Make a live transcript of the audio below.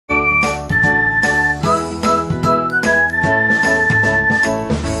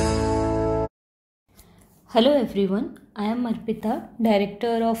Hello everyone, I am Arpita,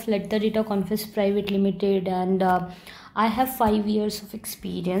 Director of Let the Data Conference Private Limited, and I have 5 years of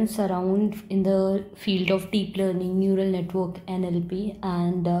experience around in the field of deep learning, neural network, NLP,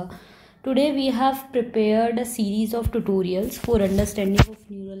 and today we have prepared a series of tutorials for understanding of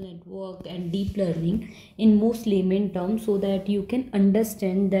neural network and deep learning in most layman terms, so that you can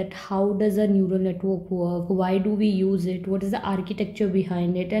understand that how does a neural network work, why do we use it, what is the architecture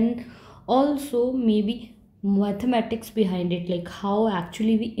behind it, and also maybe mathematics behind it, like how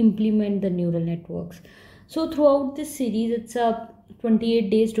actually we implement the neural networks. So throughout this series, it's a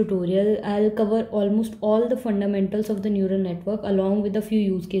 28 days tutorial. I'll cover almost all the fundamentals of the neural network along with a few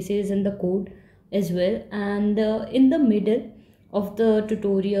use cases and the code as well. And in the middle of the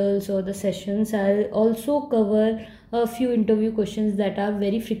tutorials or the sessions, I'll also cover a few interview questions that are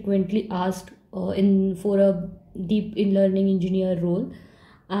very frequently asked in for a deep in learning engineer role.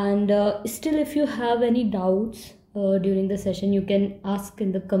 And still, if you have any doubts during the session, you can ask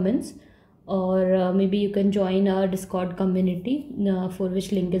in the comments, or maybe you can join our Discord community, for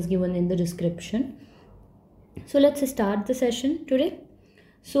which link is given in the description. So let's start the session today.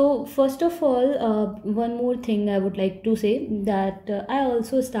 So first of all, one more thing I would like to say, that I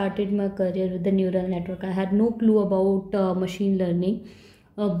also started my career with the neural network. I had no clue about machine learning.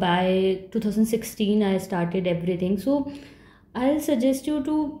 By 2016 I started everything. So I'll suggest you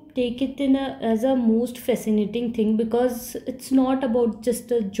to take it as a most fascinating thing, because it's not about just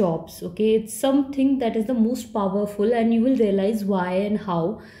the jobs. Okay, it's something that is the most powerful, and you will realize why and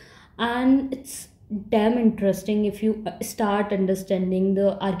how. And it's damn interesting if you start understanding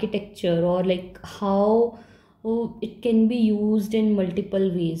the architecture, or like how it can be used in multiple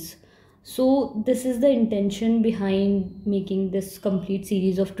ways. So this is the intention behind making this complete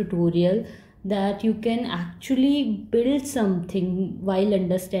series of tutorial, that you can actually build something while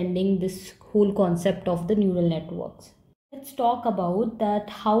understanding this whole concept of the neural networks. Let's talk about that,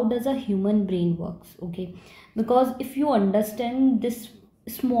 how does a human brain works. Okay, because if you understand this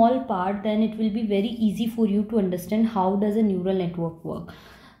small part, then it will be very easy for you to understand how does a neural network work.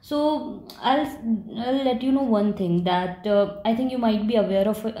 So I'll let you know one thing, that I think you might be aware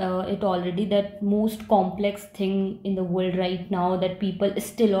of it already, that most complex thing in the world right now that people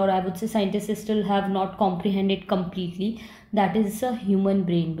still, or I would say scientists still have not comprehended completely, that is a human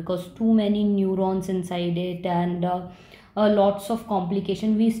brain, because too many neurons inside it, and lots of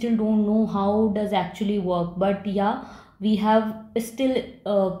complication. We still don't know how does actually work, but yeah, we have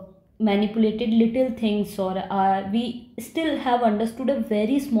still manipulated little things, or we still have understood a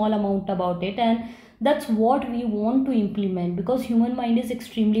very small amount about it, and that's what we want to implement, because human mind is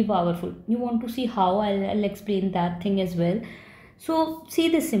extremely powerful. You want to see how? I'll explain that thing as well. So see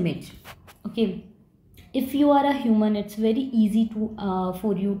this image. Okay, if you are a human, it's very easy to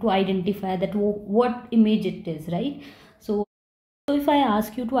for you to identify that what image it is, right? So if I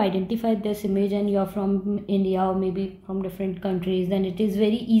ask you to identify this image, and you're from India or maybe from different countries, then it is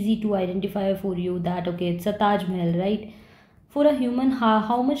very easy to identify for you that okay, it's a Taj Mahal, right? For a human,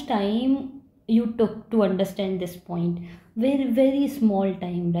 how much time you took to understand this point? Very, very small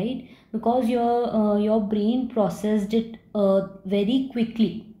time, right? Because your brain processed it very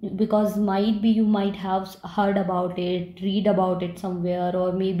quickly, because might be you might have heard about it, read about it somewhere,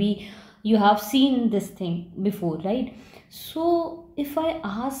 or maybe you have seen this thing before, right? So if I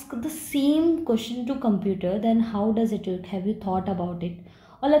ask the same question to computer, then how does it work? Have you thought about it?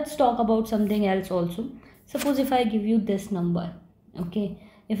 Or let's talk about something else also. Suppose if I give you this number, okay,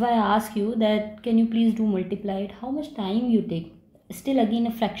 if I ask you that can you please do multiply it, how much time you take? Still again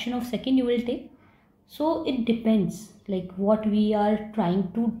a fraction of second you will take. So it depends, like what we are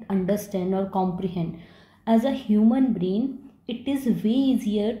trying to understand or comprehend. As a human brain, it is way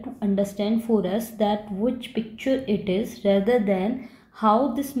easier to understand for us that which picture it is, rather than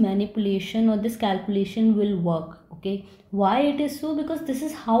how this manipulation or this calculation will work. Okay, why it is so? Because this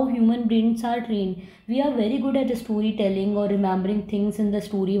is how human brains are trained. We are very good at storytelling or remembering things in the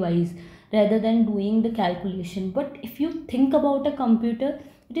story wise, rather than doing the calculation. But if you think about a computer,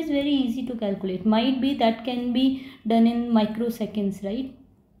 it is very easy to calculate. Might be that can be done in microseconds, right?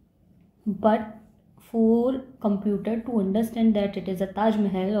 But for computer to understand that it is a Taj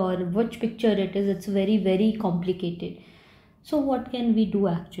Mahal or which picture it is, it's very, very complicated. So what can we do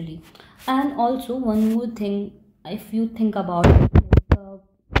actually? And also one more thing, if you think about it, like,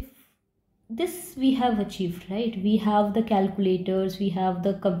 if this we have achieved, right? We have the calculators, we have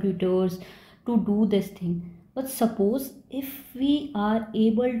the computers to do this thing. But suppose if we are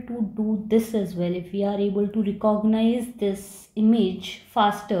able to do this as well, if we are able to recognize this image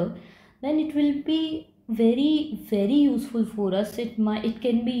faster, then it will be very useful for us. It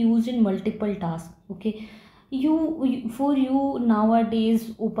can be used in multiple tasks. Okay, for you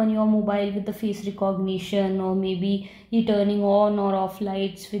nowadays, open your mobile with the face recognition, or maybe you turning on or off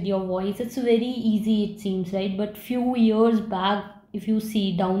lights with your voice. It's very easy, it seems, right? But few years back, if you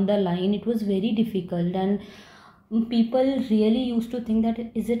see down the line, it was very difficult, and people really used to think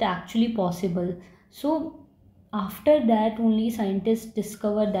that is it actually possible. So after that only scientists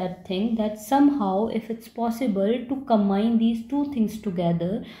discovered that thing, that somehow if it's possible to combine these two things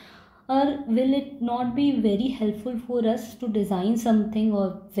together, or will it not be very helpful for us to design something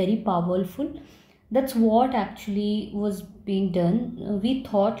or very powerful. That's what actually was being done. We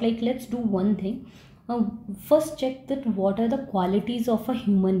thought like, let's do one thing. First check that what are the qualities of a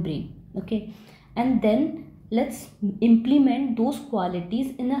human brain. Okay, and then let's implement those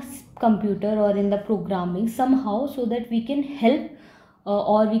qualities in a computer or in the programming somehow, so that we can help,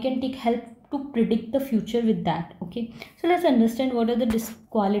 or we can take help to predict the future with that. Okay, so let's understand what are the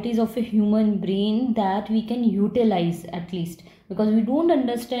qualities of a human brain that we can utilize, at least, because we don't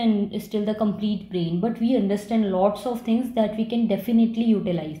understand still the complete brain, but we understand lots of things that we can definitely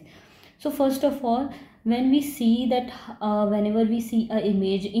utilize. So first of all, when we see that, whenever we see a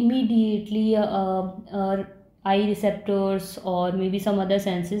image, immediately our eye receptors or maybe some other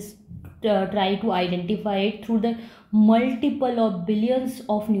senses try to identify it through the multiple or billions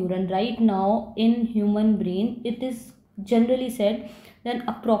of neuron. Right now in human brain, it is generally said that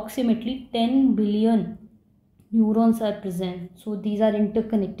approximately 10 billion neurons are present. So these are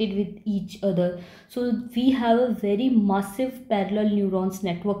interconnected with each other. So we have a very massive parallel neurons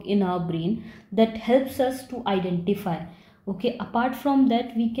network in our brain that helps us to identify. Okay, apart from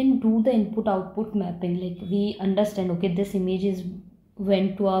that, we can do the input output mapping. Like we understand, okay, this image is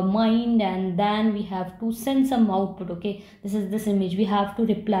went to our mind, and then we have to send some output. Okay, this is this image, we have to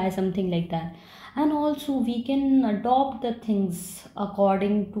reply, something like that. And also we can adopt the things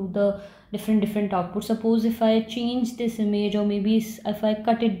according to the different outputs. Suppose if I change this image, or maybe if I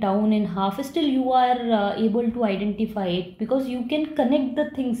cut it down in half, still you are able to identify it, because you can connect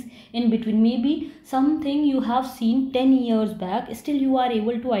the things in between. Maybe something you have seen 10 years back, still you are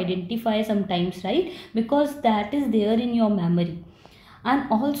able to identify sometimes, right? Because that is there in your memory.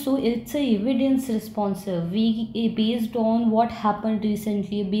 And also it's a evidence responsive. We, based on what happened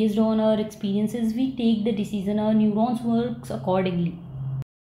recently, based on our experiences, we take the decision. Our neurons works accordingly.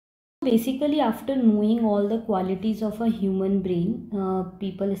 Basically, after knowing all the qualities of a human brain,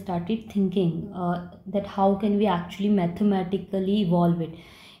 people started thinking that how can we actually mathematically evolve it.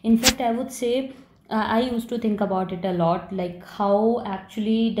 In fact, I would say, I used to think about it a lot, like how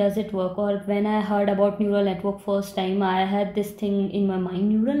actually does it work. Or when I heard about neural network first time, I had this thing in my mind: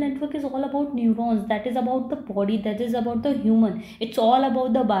 neural network is all about neurons, that is about the body, that is about the human, it's all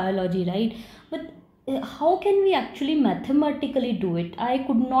about the biology, right? But how can we actually mathematically do it? I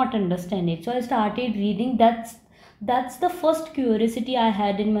could not understand it, so I started reading. That's the first curiosity I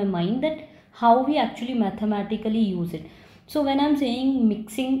had in my mind, that how we actually mathematically use it. So when I'm saying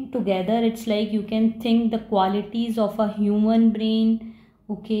mixing together, it's like you can think the qualities of a human brain,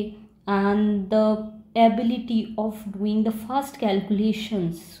 okay, and the ability of doing the fast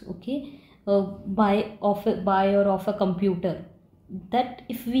calculations, okay, by or of a computer. That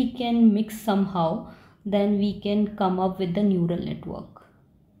if we can mix somehow, then we can come up with the neural network.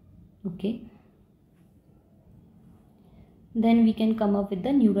 Okay, then we can come up with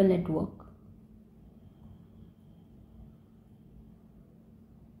the neural network.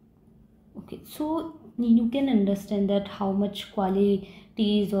 Okay, so you can understand that how much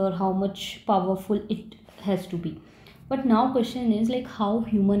qualities or how much powerful it has to be. But now question is like, how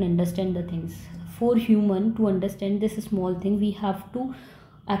human understand the things. For human to understand this small thing, we have to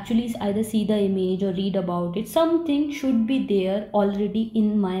actually either see the image or read about it. Something should be there already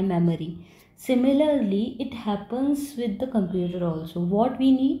in my memory. Similarly, it happens with the computer also. What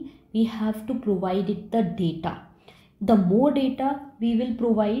we need, we have to provide it the data. The more data we will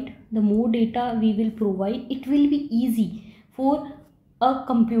provide, it will be easy for a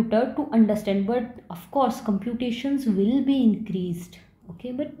computer to understand. But of course computations will be increased.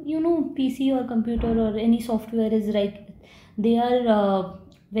 Okay, but PC or computer or any software is like, they are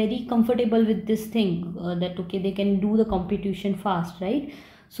very comfortable with this thing, that okay, they can do the computation fast, right?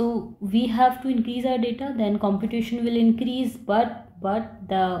 So we have to increase our data, then computation will increase, but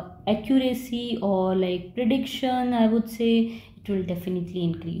the accuracy or like prediction, I would say, it will definitely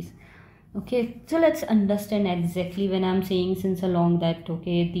increase. Okay, so let's understand exactly when I'm saying since along that,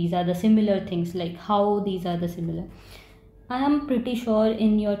 okay, these are the similar things, like how these are the similar. I am pretty sure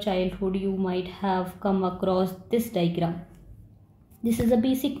in your childhood you might have come across this diagram. This is a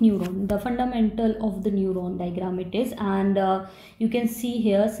basic neuron, the fundamental of the neuron diagram it is. And you can see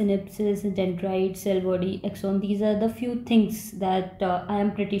here synapses, dendrite, cell body, axon. These are the few things that I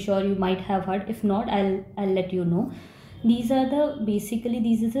am pretty sure you might have heard. If not, I'll let you know. These are the basically,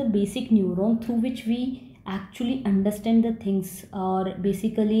 this is a basic neuron through which we actually understand the things, or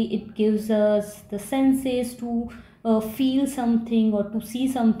basically it gives us the senses to feel something, or to see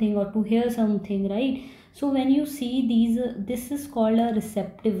something, or to hear something, right? So when you see these, this is called a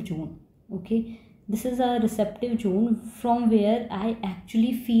receptive zone. Okay, this is a receptive zone from where I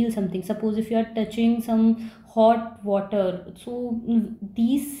actually feel something. Suppose if you are touching some hot water, so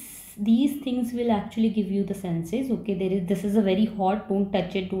these things will actually give you the senses. Okay, this is a very hot, don't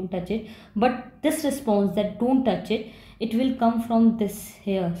touch it, don't touch it. But this response, that don't touch it, it will come from this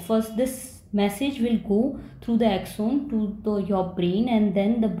here. First this message will go through the axon to your brain, and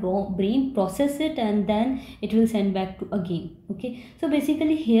then the brain process it, and then it will send back to again. Okay, so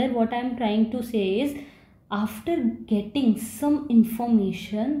basically here what I am trying to say is, after getting some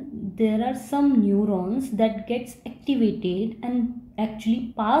information, there are some neurons that gets activated and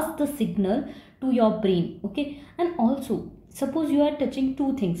actually pass the signal to your brain. Okay, and also suppose you are touching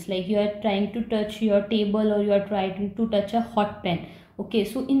two things, like you are trying to touch your table, or you are trying to touch a hot pen. Okay,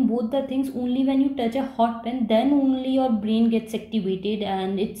 so in both the things, only when you touch a hot pen, then only your brain gets activated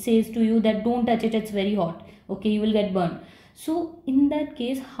and it says to you that don't touch it, it's very hot. Okay, you will get burned. So in that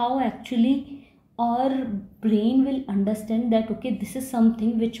case, how actually our brain will understand that okay, this is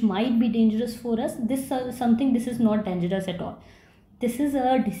something which might be dangerous for us, this something, this is not dangerous at all. This is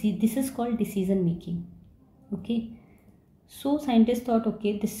a disease, this is called decision making. Okay, so scientists thought,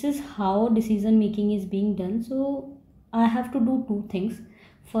 okay, this is how decision making is being done. So I have to do two things.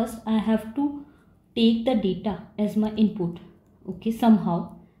 First, I have to take the data as my input, okay,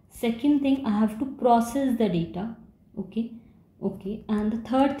 somehow. Second thing, I have to process the data, okay. Okay, and the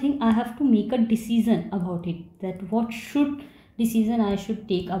third thing, I have to make a decision about it, that what should decision I should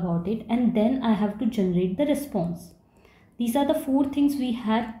take about it, and then I have to generate the response. These are the four things we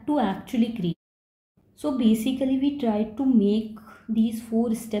had to actually create. So basically we try to make these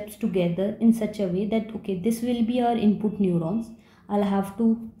four steps together in such a way that okay, this will be our input neurons. I'll have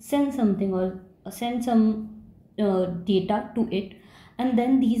to send something, or send some data to it, and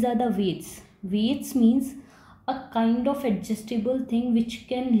then these are the weights. Weights means a kind of adjustable thing which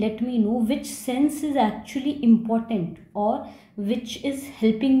can let me know which sense is actually important, or which is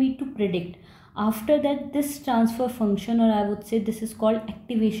helping me to predict. After that, this transfer function, or I would say this is called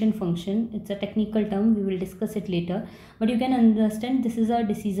activation function, it's a technical term, we will discuss it later, but you can understand this is our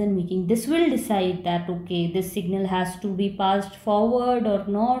decision making. This will decide that okay, this signal has to be passed forward or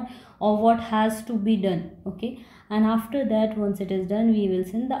not, or what has to be done. Okay, and after that, once it is done, we will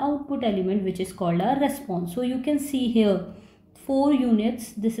send the output element, which is called our response. So you can see here 4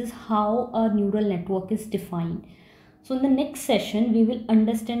 units. This is how a neural network is defined. So in the next session, we will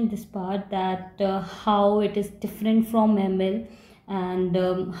understand this part, that how it is different from ML,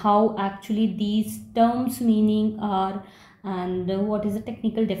 and how actually these terms meaning are, and what is the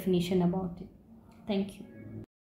technical definition about it. Thank you.